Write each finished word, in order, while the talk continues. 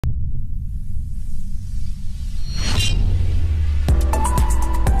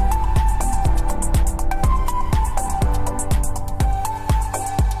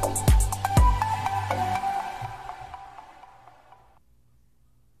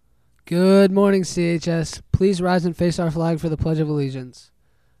Good morning, CHS. Please rise and face our flag for the Pledge of Allegiance.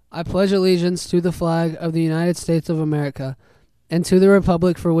 I pledge allegiance to the flag of the United States of America and to the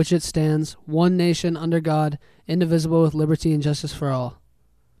republic for which it stands, one nation under God, indivisible with liberty and justice for all.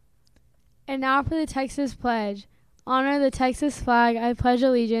 And now for the Texas Pledge. Honor the Texas flag. I pledge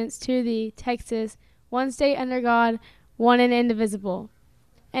allegiance to the Texas, one state under God, one and indivisible.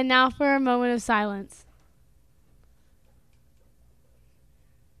 And now for a moment of silence.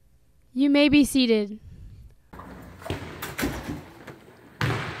 You may be seated. Good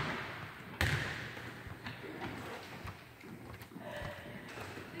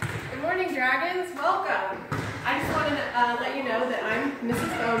morning, Dragons. Welcome. I just wanted to let you know that I'm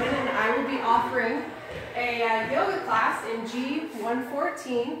Mrs. Bowman, and I will be offering a yoga class in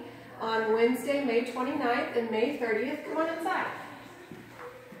G114 on Wednesday, May 29th and May 30th. Come on inside.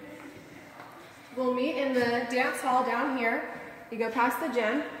 We'll meet in the dance hall down here. You go past the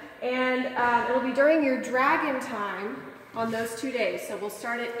gym, and it'll be during your dragon time on those 2 days. So we'll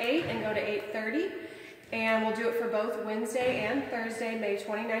start at 8 and go to 8:30, and we'll do it for both Wednesday and Thursday, May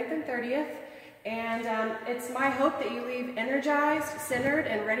 29th and 30th. And it's my hope that you leave energized, centered,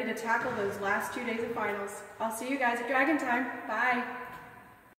 and ready to tackle those last 2 days of finals. I'll see you guys at Dragon Time. Bye.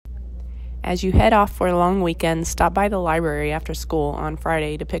 As you head off for a long weekend, stop by the library after school on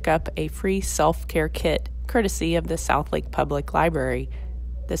Friday to pick up a free self-care kit, courtesy of the South Lake Public Library.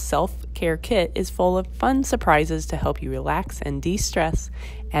 The self-care kit is full of fun surprises to help you relax and de-stress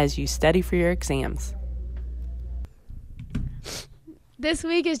as you study for your exams. This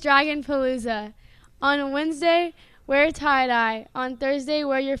week is Dragon Palooza. On Wednesday, wear tie-dye. On Thursday,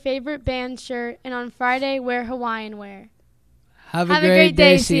 wear your favorite band shirt. And on Friday, wear Hawaiian wear. Have a great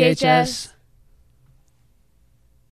day, CHS.